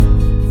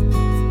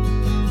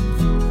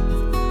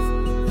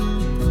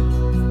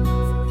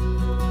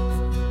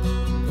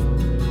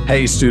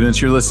Hey, students,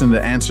 you're listening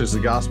to Answers the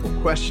Gospel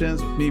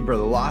Questions with me,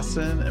 Brother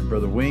Lawson, and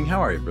Brother Wing. How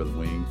are you, Brother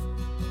Wing?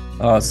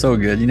 Oh, so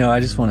good.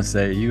 I just want to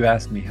say you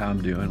asked me how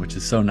I'm doing, which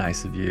is so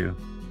nice of you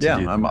to Yeah,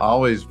 do I'm that.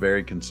 always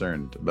very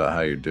concerned about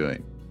how you're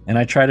doing. And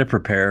I try to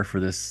prepare for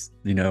this,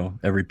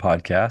 every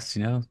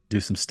podcast, do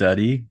some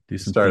study, do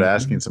some Start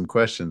asking thinking. some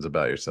questions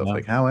about You yourself,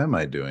 like, know? how am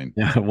I doing?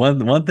 Yeah,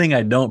 one thing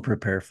I don't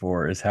prepare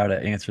for is how to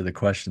answer the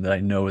question that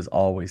I know is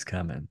always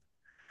coming.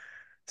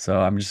 So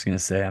I'm just gonna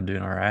say I'm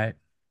doing all right.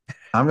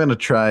 I'm going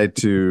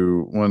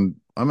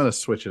to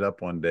switch it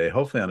up one day,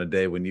 hopefully on a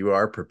day when you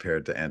are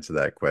prepared to answer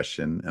that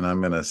question. And I'm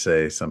going to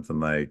say something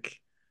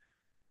like,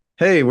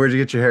 hey, where'd you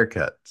get your hair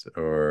cut?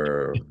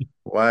 Or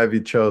why have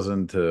you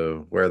chosen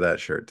to wear that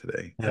shirt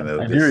today? Yeah, And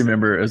it'll I do just,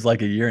 remember it was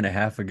like a year and a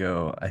half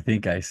ago. I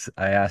think I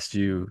asked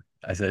you,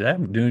 I said,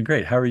 I'm doing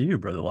great. How are you,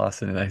 Brother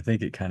Lawson? And I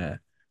think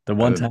the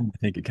one uh, time I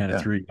think it kind of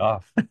yeah. threw you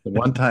off.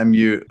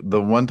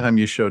 The one time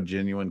you showed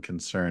genuine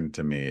concern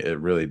to me, it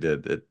really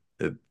did.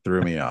 It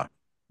threw me off.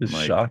 I'm It's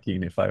like,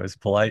 shocking if I was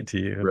polite to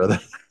you. brother,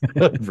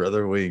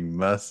 brother Wing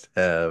must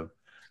have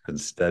been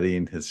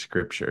studying his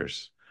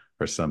scriptures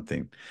or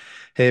something.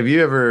 Hey, have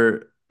you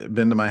ever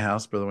been to my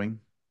house, Brother Wing?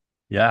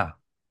 Yeah, Have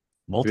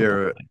you multiple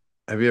ever times.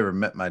 have you ever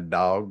met my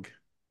dog?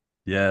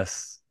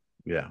 Yes.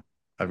 Yeah.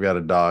 I've got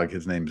a dog.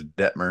 His name's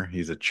Detmer.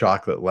 He's a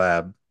chocolate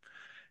lab.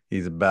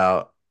 He's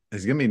gonna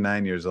be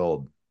 9 years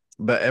old.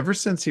 But ever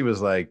since he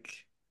was like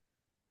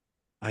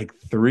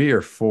 3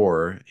 or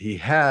 4, he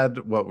had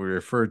what we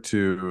refer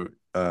to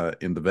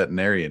in the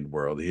veterinarian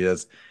world. He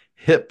has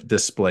hip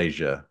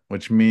dysplasia,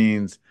 which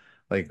means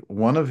like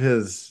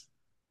his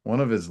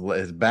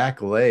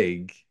back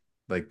leg,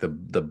 like the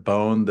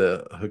bone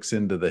that hooks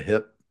into the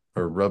hip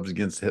or rubs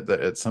against the hip,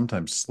 that it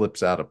sometimes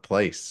slips out of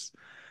place.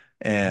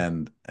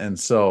 And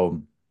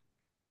so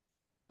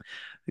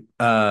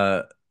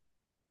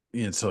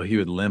so he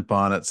would limp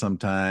on it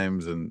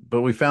sometimes,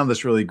 but we found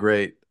this really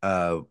great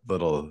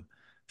little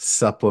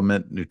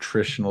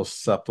nutritional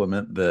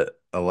supplement that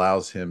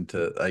allows him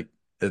to, like,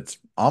 it's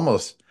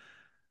almost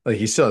like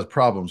he still has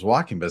problems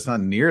walking, but it's not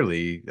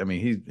nearly. I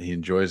mean, he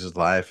enjoys his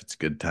life. It's a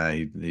good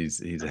time.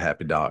 He's a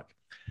happy dog.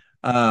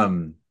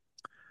 Um,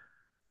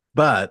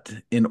 but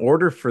in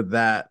order for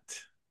that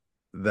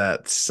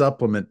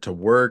supplement to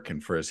work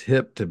and for his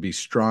hip to be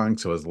strong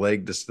so his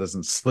leg just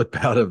doesn't slip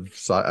out of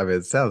I mean,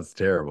 it sounds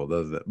terrible,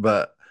 doesn't it?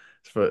 But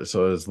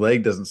so his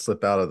leg doesn't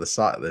slip out of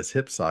this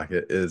hip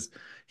socket, is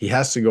he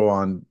has to go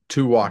on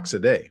 2 walks a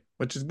day,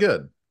 which is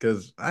good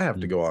because I have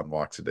to Mm. go on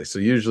walks a day. So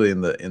usually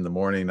in the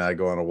morning I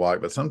go on a walk,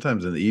 but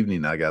sometimes in the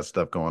evening I got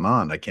stuff going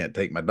on. I can't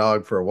take my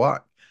dog for a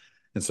walk.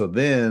 And so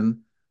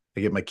then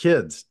I get my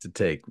kids to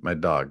take my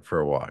dog for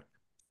a walk.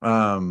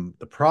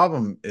 The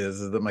problem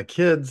is that my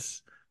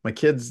kids,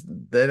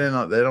 they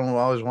don't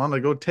always want to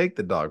go take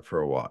the dog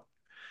for a walk.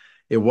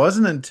 It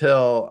wasn't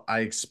until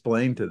I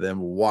explained to them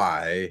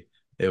why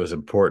it was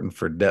important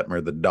for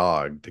Detmer the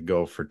dog to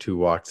go for 2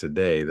 walks a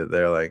day that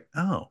they're like,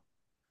 oh,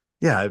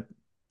 yeah,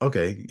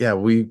 okay, yeah,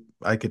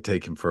 I could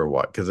take him for a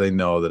walk because they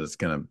know that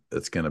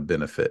it's gonna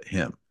benefit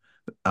him.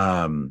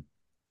 Um,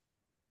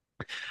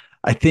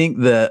 I think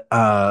that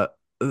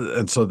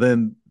and so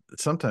then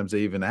sometimes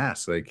they even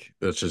ask, like,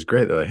 which is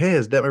great. They're like, hey,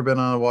 has Detmer been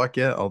on a walk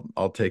yet?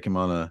 I'll take him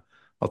on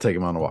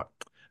a walk.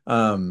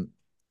 Um,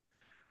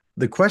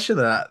 the question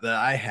that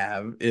I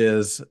have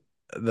is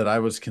that I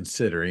was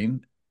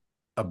considering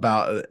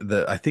about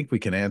that I think we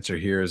can answer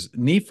here is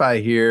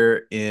Nephi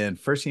here in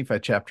First Nephi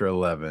chapter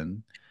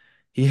 11.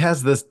 He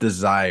has this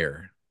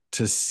desire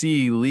to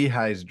see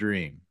Lehi's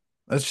dream.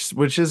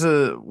 Which is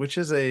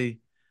a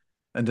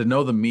and to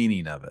know the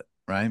meaning of it,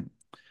 right?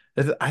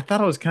 I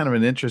thought it was kind of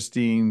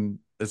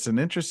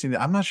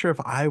I'm not sure if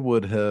I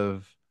would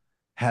have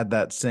had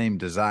that same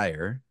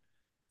desire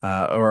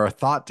or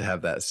thought to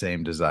have that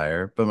same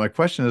desire. But my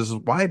question is,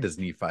 why does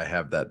Nephi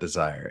have that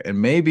desire?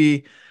 And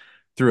maybe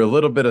through a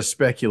little bit of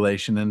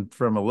speculation and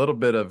from a little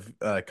bit of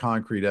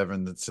concrete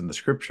evidence in the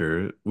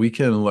scripture, we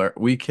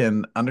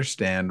can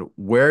understand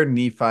where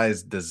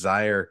Nephi's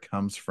desire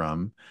comes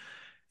from,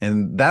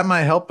 and that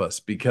might help us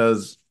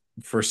because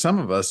for some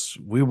of us,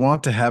 we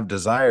want to have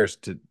desires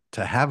to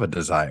have a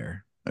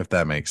desire, if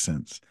that makes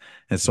sense.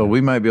 And so Yeah.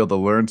 we might be able to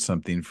learn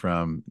something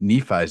from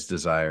Nephi's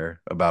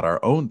desire about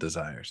our own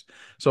desires.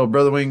 So,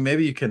 Brother Wing,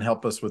 maybe you can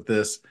help us with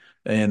this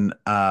and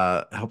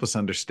help us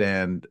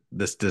understand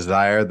this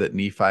desire that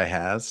Nephi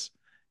has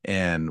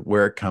and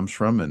where it comes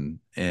from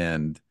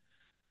and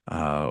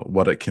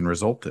what it can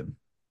result in.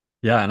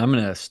 Yeah, and I'm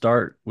gonna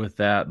start with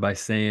that by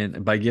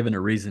giving a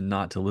reason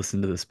not to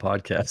listen to this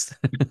podcast.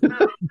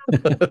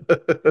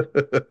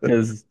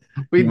 Because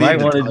We you might need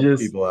to want to talk just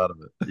people out of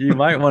you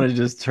might want to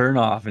just turn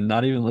off and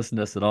not even listen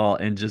to us at all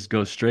and just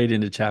go straight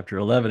into chapter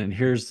 11. And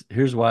here's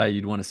why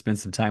you'd want to spend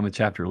some time with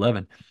chapter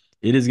 11.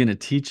 It is going to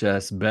teach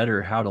us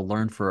better how to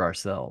learn for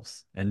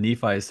ourselves. And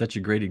Nephi is such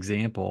a great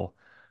example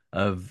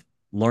of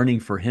learning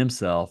for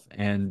himself.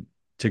 And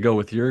to go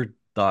with your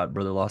thought,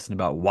 Brother Lawson,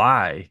 about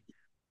why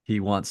he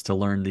wants to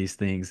learn these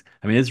things.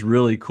 I mean, it's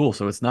really cool.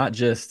 So it's not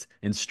just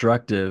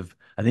instructive.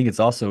 I think it's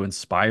also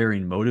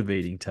inspiring,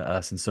 motivating to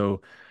us. And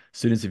so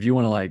students, if you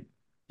want to like,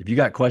 if you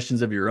got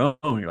questions of your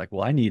own, you're like,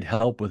 well, I need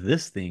help with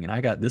this thing, and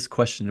I got this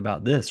question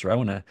about this, or I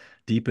want to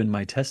deepen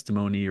my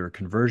testimony or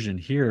conversion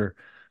here.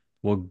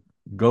 Well,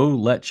 go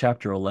let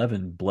chapter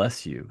 11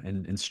 bless you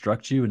and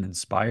instruct you and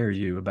inspire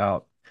you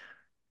about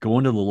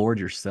going to the Lord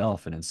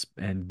yourself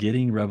and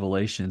getting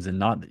revelations and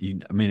not you.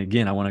 I mean,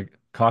 again, I want to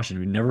caution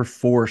we never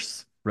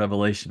force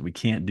revelation. We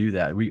can't do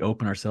that. We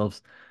open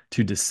ourselves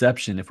to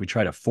deception if we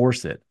try to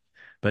force it.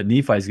 But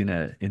Nephi is going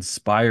to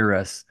inspire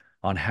us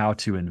on how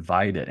to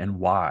invite it and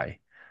why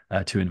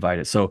to invite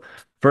it. So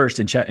first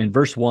in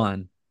verse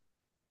 1,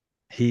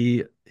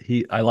 he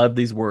I love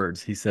these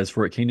words. He says,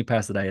 "For it came to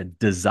pass that I had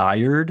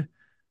desired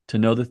to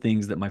know the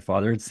things that my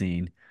father had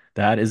seen."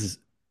 That is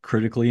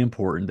critically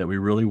important that we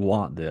really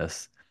want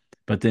this.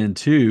 But then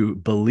two,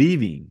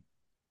 believing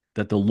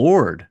that the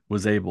Lord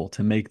was able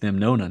to make them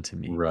known unto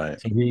me.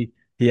 Right. So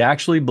he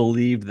actually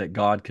believed that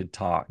God could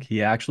talk.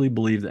 He actually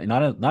believed that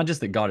not just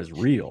that God is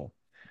real,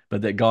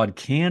 but that God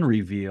can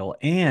reveal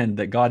and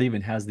that God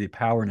even has the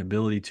power and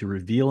ability to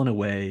reveal in a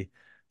way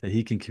that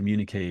he can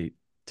communicate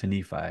to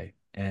Nephi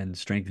and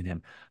strengthen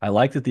him. I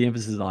like that the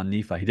emphasis is on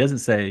Nephi. He doesn't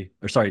say,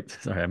 or sorry,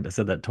 sorry, I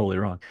said that totally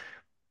wrong.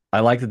 I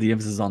like that the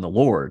emphasis is on the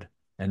Lord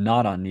and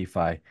not on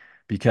Nephi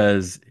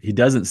because he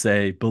doesn't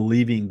say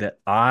believing that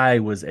I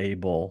was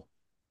able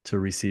to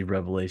receive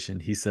revelation.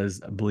 He says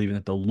believing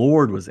that the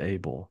Lord was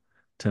able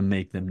to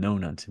make them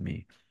known unto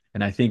me.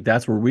 And I think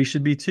that's where we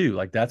should be too.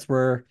 Like that's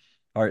where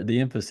the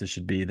emphasis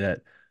should be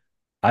that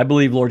I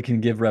believe Lord can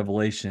give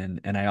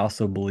revelation and I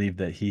also believe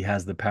that he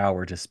has the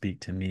power to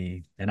speak to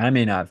me. And I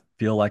may not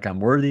feel like I'm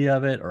worthy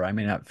of it or I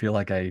may not feel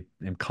like I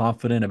am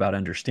confident about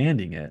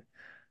understanding it,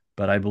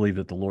 but I believe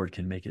that the Lord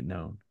can make it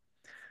known.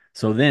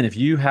 So then, if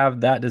you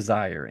have that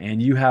desire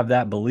and you have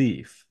that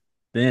belief,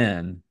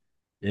 then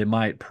it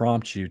might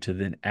prompt you to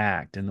then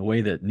act. And the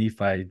way that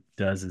Nephi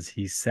does is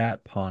he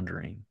sat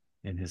pondering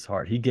in his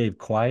heart. He gave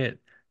quiet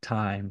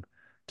time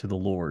to the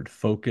Lord,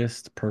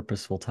 focused,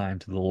 purposeful time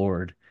to the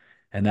Lord,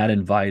 and that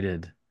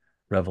invited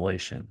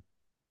revelation.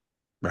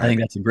 I think Right.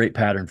 that's a great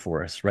pattern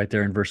for us right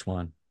there in verse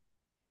 1.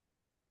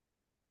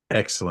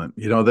 Excellent.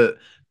 You know,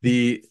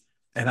 the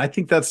and I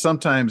think that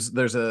sometimes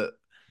there's a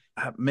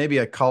maybe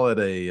I call it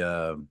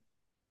a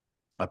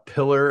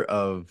pillar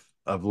of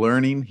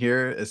learning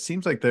here. It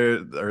seems like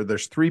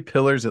there's three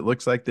pillars it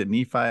looks like that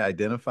Nephi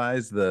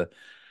identifies the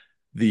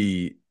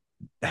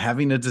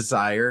having a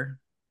desire,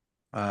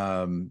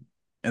 um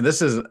and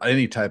this is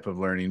any type of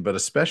learning, but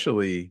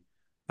especially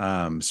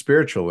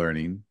spiritual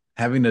learning,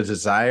 having a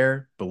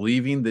desire,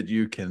 believing that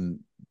you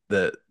can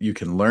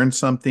learn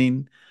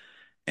something,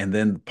 and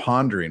then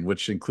pondering,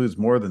 which includes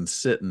more than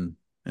sitting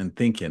and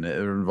thinking. It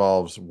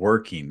involves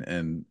working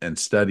and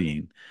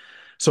studying.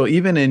 So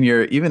even in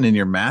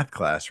your math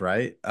class,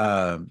 right?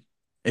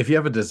 If you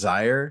have a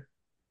desire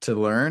to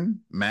learn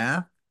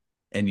math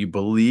and you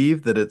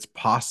believe that it's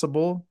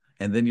possible,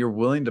 and then you're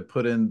willing to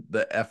put in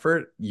the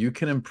effort, you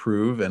can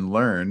improve and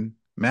learn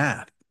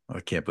math. I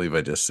can't believe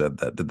I just said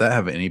that. Did that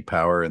have any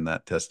power in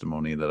that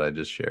testimony that I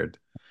just shared?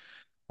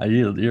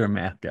 You're a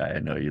math guy. I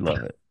know you love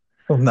it.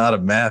 I'm not a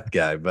math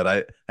guy, but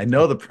I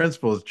know the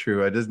principle is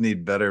true. I just need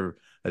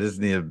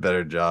a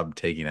better job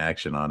taking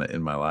action on it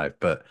in my life.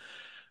 But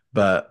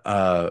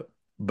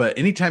but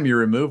anytime you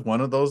remove one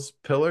of those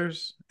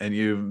pillars and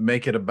you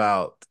make it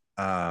about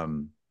well,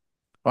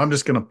 I'm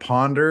just gonna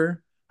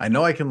ponder. I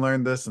know I can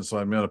learn this, and so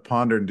I'm gonna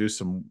ponder and do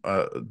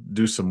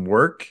some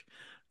work.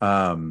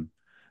 Um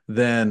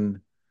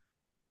then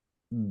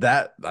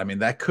that I mean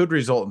that could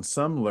result in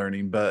some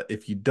learning, but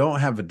if you don't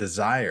have a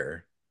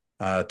desire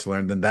to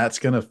learn, then that's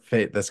gonna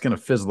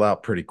fizzle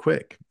out pretty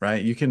quick,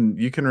 right? You can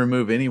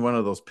remove any one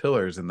of those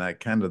pillars, and that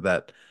kind of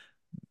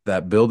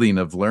that building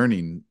of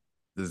learning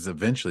is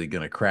eventually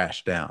gonna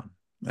crash down.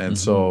 And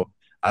so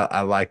Mhm.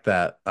 I like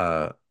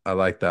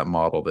that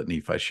model that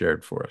Nephi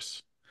shared for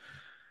us.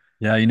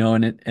 Yeah,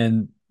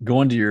 and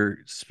going to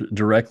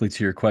directly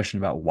to your question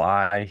about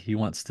why he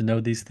wants to know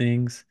these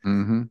things.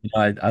 Hmm.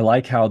 I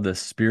like how the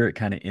spirit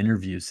kind of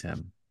interviews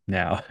him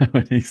now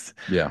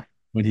Yeah.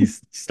 when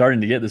he's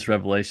starting to get this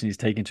revelation. He's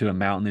taken to a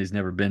mountain that he's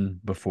never been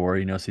before,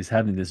 so he's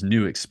having this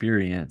new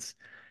experience.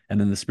 And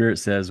then the spirit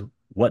says,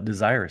 "What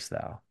desirest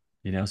thou?"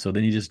 So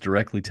then he just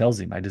directly tells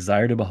him, "I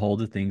desire to behold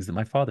the things that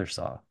my father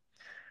saw."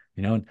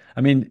 And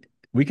I mean,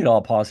 we could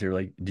all pause here,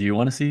 like, do you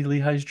want to see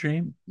Lehi's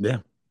dream? Yeah.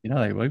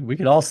 Like we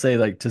could all say,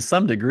 like, to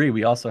some degree,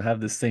 we also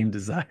have this same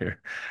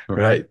desire,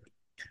 right?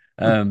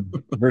 Right.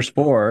 Verse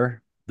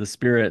 4, the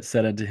Spirit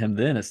said unto him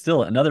then, it's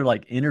still another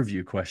like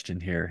interview question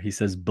here. He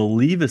says,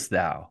 "Believest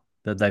thou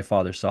that thy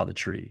father saw the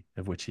tree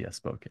of which he has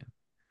spoken?"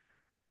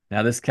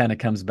 Now, this kind of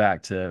comes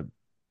back to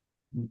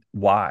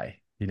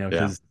why, Yeah.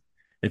 because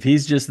if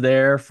he's just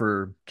there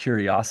for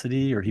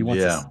curiosity or he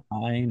wants a Yeah.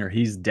 sign or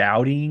he's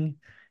doubting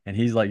and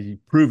he's like,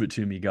 "Prove it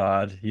to me,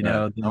 God," Right. I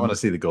want to then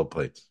see the gold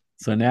plates.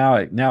 so now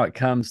it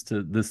comes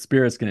to the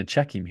Spirit's going to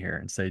check him here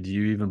and say, "Do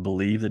you even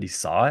believe that he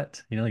saw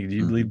it? Like, do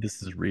you believe Hmm.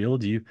 this is real?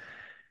 Do you?"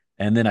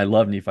 And then I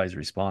love Nephi's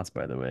response,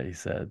 by the way. He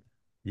said,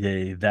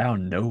 Yea, thou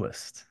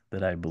knowest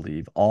that I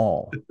believe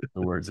all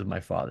the words of my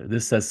father.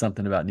 This says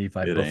something about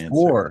Nephi Good answer.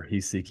 before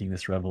he's seeking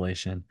this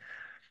revelation.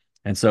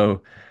 And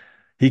so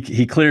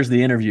he clears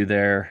the interview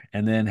there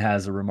and then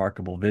has a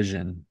remarkable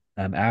vision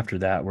after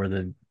that where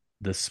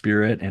the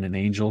spirit and an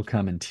angel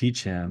come and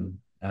teach him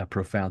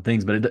profound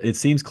things. But it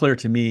seems clear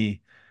to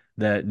me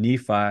that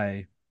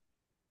Nephi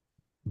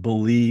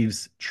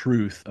believes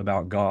truth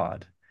about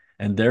God.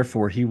 And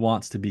therefore, he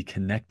wants to be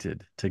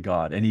connected to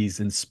God. And he's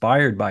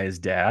inspired by his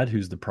dad,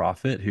 who's the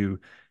prophet, who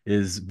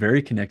is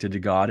very connected to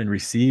God and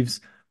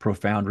receives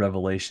profound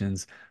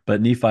revelations.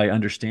 But Nephi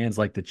understands,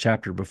 like the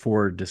chapter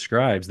before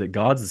describes, that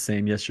God's the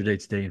same yesterday,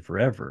 today, and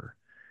forever.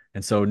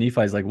 And so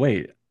Nephi's like,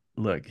 wait,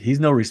 look,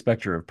 he's no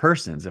respecter of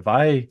persons. If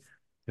I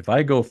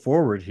go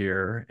forward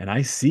here and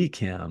I seek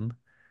him,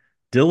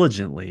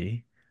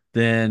 diligently,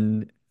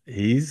 then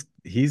he's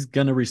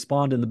going to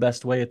respond in the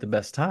best way at the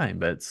best time.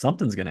 But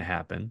something's going to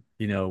happen,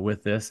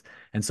 with this.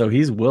 And so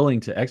he's willing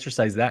to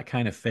exercise that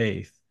kind of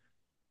faith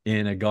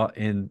in a God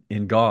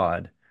in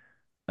God,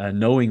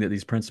 knowing that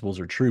these principles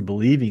are true,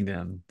 believing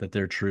them that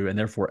they're true, and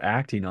therefore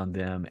acting on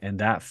them. And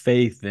that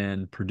faith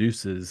then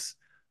produces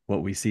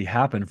what we see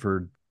happen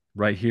for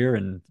right here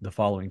in the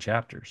following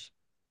chapters.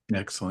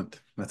 Excellent.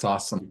 That's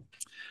awesome.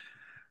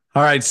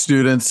 All right,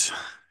 students,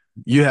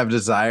 you have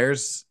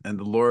desires, and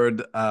the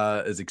Lord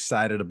is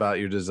excited about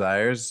your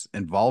desires.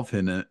 Involve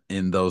him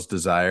in those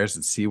desires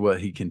and see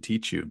what he can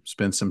teach you.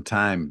 Spend some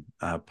time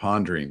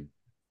pondering.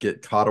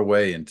 Get caught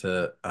away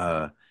into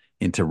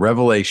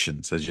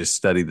revelations as you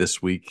study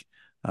this week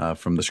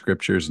from the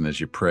scriptures, and as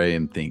you pray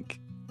and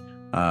think,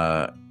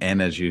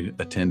 and as you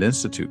attend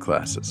institute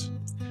classes,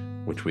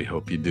 which we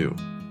hope you do.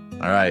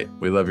 All right,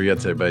 we love you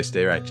guys. Everybody,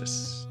 stay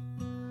righteous.